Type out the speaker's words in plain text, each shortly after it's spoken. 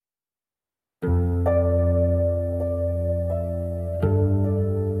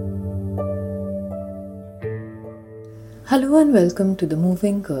Hello and welcome to The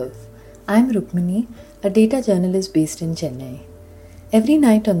Moving Curve. I'm Rukmini, a data journalist based in Chennai. Every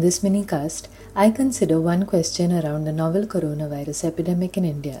night on this minicast, I consider one question around the novel coronavirus epidemic in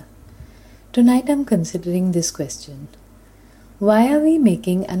India. Tonight I'm considering this question. Why are we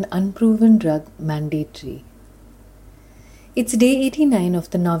making an unproven drug mandatory? It's day 89 of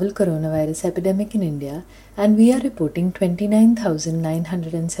the novel coronavirus epidemic in India, and we are reporting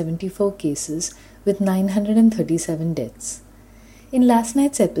 29,974 cases with 937 deaths. In last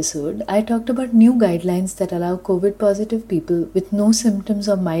night's episode, I talked about new guidelines that allow COVID positive people with no symptoms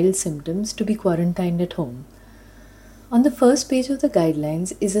or mild symptoms to be quarantined at home. On the first page of the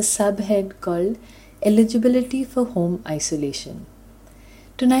guidelines is a subhead called Eligibility for Home Isolation.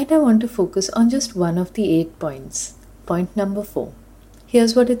 Tonight I want to focus on just one of the 8 points. Point number 4.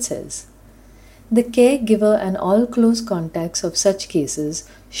 Here's what it says. The caregiver and all close contacts of such cases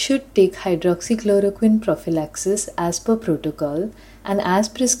should take hydroxychloroquine prophylaxis as per protocol and as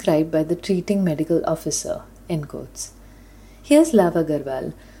prescribed by the treating medical officer. End quotes. Here's Lav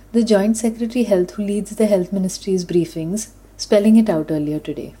Agarwal, the Joint Secretary Health who leads the Health Ministry's briefings, spelling it out earlier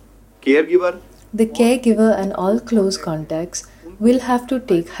today. The caregiver and all close contacts will have to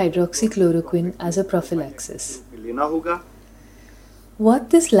take hydroxychloroquine as a prophylaxis. What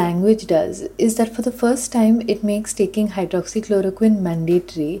this language does is that for the first time it makes taking hydroxychloroquine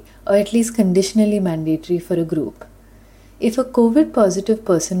mandatory or at least conditionally mandatory for a group. If a COVID positive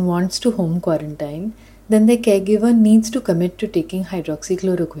person wants to home quarantine, then their caregiver needs to commit to taking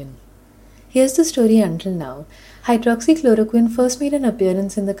hydroxychloroquine. Here's the story until now. Hydroxychloroquine first made an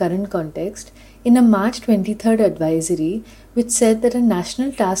appearance in the current context in a March 23rd advisory which said that a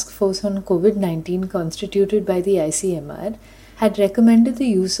national task force on COVID-19 constituted by the ICMR had recommended the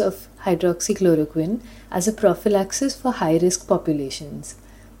use of hydroxychloroquine as a prophylaxis for high-risk populations,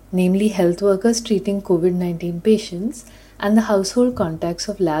 namely health workers treating COVID-19 patients and the household contacts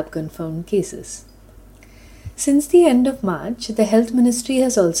of lab-confirmed cases. Since the end of March, the Health Ministry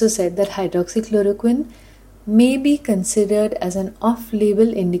has also said that hydroxychloroquine may be considered as an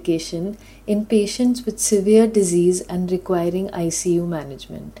off-label indication in patients with severe disease and requiring ICU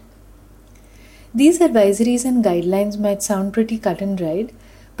management. These advisories and guidelines might sound pretty cut and dried,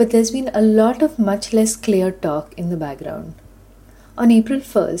 but there's been a lot of much less clear talk in the background. On April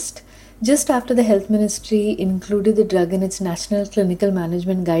 1st, just after the Health Ministry included the drug in its National Clinical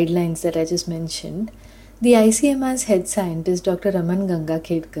Management Guidelines that I just mentioned, the ICMR's head scientist Dr. Raman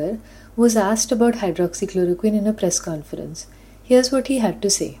Ganga-Khedkar was asked about hydroxychloroquine in a press conference. Here's what he had to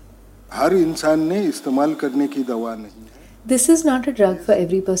say. हर इंसान ने इस्तेमाल करने की दवा नहीं है. This is not a drug for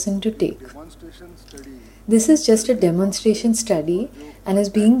every person to take. This is just a demonstration study and is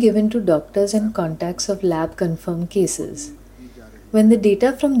being given to doctors and contacts of lab-confirmed cases. When the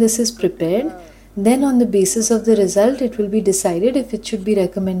data from this is prepared, then on the basis of the result, it will be decided if it should be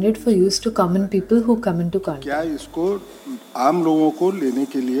recommended for use to common people who come into contact. क्या इसको आम लोगों को लेने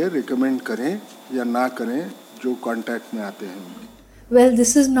के लिए recommend करें या ना करें जो contact में आते हैं? Well,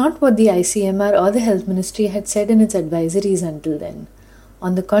 this is not what the ICMR or the Health Ministry had said in its advisories until then.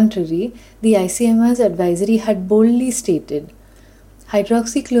 On the contrary, the ICMR's advisory had boldly stated,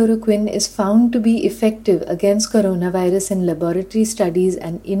 hydroxychloroquine is found to be effective against coronavirus in laboratory studies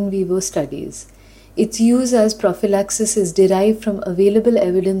and in vivo studies. Its use as prophylaxis is derived from available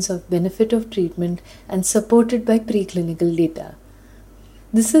evidence of benefit of treatment and supported by preclinical data.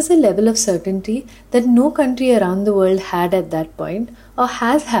 This is a level of certainty that no country around the world had at that point or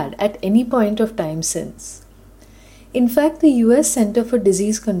has had at any point of time since. In fact, the US Center for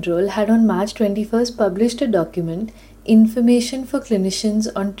Disease Control had on March 21st published a document, Information for Clinicians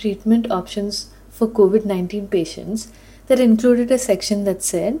on Treatment Options for COVID-19 Patients, that included a section that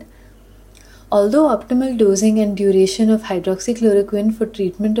said, although optimal dosing and duration of hydroxychloroquine for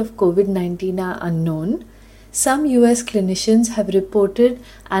treatment of COVID-19 are unknown, some US clinicians have reported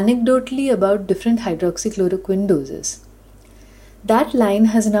anecdotally about different hydroxychloroquine doses. That line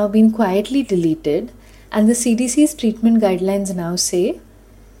has now been quietly deleted, and the CDC's treatment guidelines now say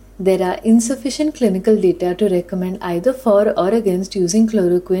there are insufficient clinical data to recommend either for or against using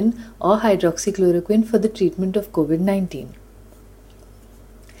chloroquine or hydroxychloroquine for the treatment of COVID-19.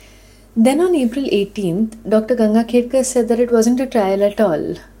 Then on April 18th, Dr. Ganga-Khedkar said that it wasn't a trial at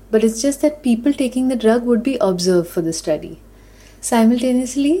all, but it's just that people taking the drug would be observed for the study.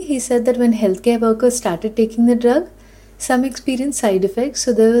 Simultaneously, he said that when healthcare workers started taking the drug, some experienced side effects,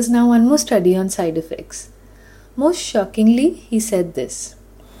 so there was now one more study on side effects. Most shockingly, he said this.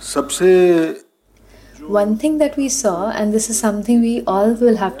 One thing that we saw, and this is something we all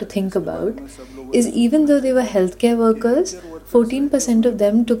will have to think about, is even though they were healthcare workers, 14% of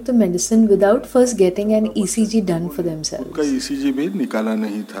them took the medicine without first getting an ECG done for themselves.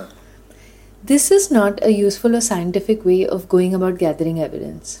 This is not a useful or scientific way of going about gathering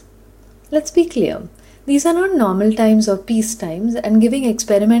evidence. Let's be clear. These are not normal times or peace times, and giving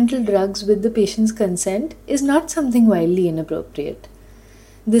experimental drugs with the patient's consent is not something wildly inappropriate.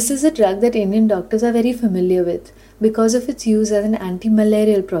 This is a drug that Indian doctors are very familiar with because of its use as an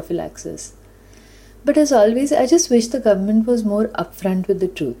anti-malarial prophylaxis. But as always, I just wish the government was more upfront with the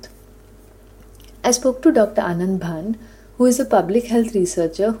truth. I spoke to Dr. Anand Bhan, who is a public health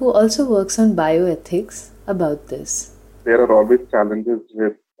researcher who also works on bioethics, about this. There are always challenges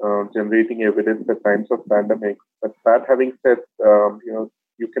with generating evidence at times of pandemics. But that having said,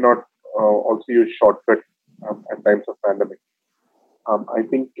 you cannot also use shortcuts at times of pandemic. I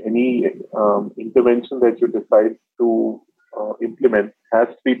think any intervention that you decide to implement has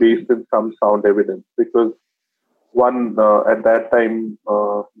to be based in some sound evidence, because one, at that time,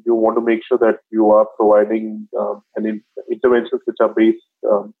 you want to make sure that you are providing interventions which are based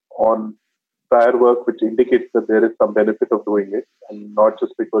on prior work which indicates that there is some benefit of doing it, and not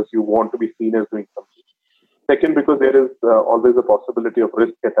just because you want to be seen as doing something. Second, because there is always a possibility of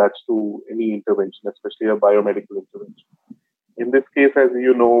risk attached to any intervention, especially a biomedical intervention. In this case, as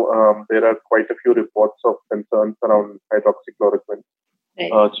you know, there are quite a few reports of concerns around hydroxychloroquine,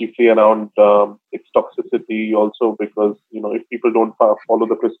 right. Chiefly around its toxicity, also because, if people don't follow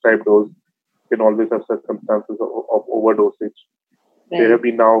the prescribed dose, you can always have circumstances of overdosage. Right. There have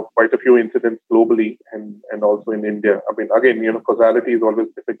been now quite a few incidents globally and also in India. I mean, again, causality is always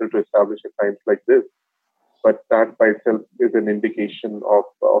difficult to establish at times like this, but that by itself is an indication of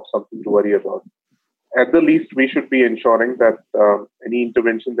something to worry about. At the least, we should be ensuring that any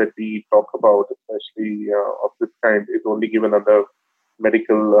intervention that we talk about, especially of this kind, is only given under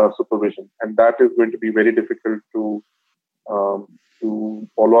medical supervision. And that is going to be very difficult to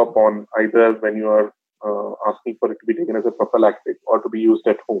follow up on, either when you are asking for it to be taken as a prophylactic or to be used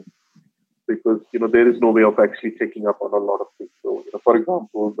at home, because there is no way of actually checking up on a lot of things. So, for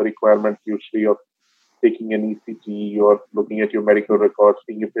example, the requirements usually of taking an ECG or looking at your medical records,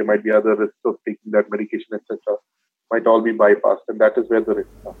 seeing if there might be other risks of taking that medication, etc., might all be bypassed, and that is where the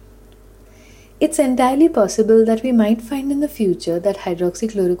risks are. It's entirely possible that we might find in the future that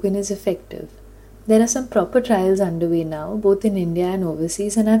hydroxychloroquine is effective. There are some proper trials underway now, both in India and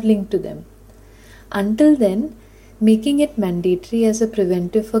overseas, and I've linked to them. Until then, making it mandatory as a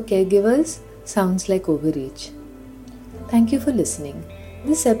preventive for caregivers sounds like overreach. Thank you for listening.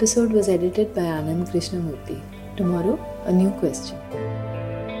 This episode was edited by Anand Krishnamurthy. Tomorrow, a new question.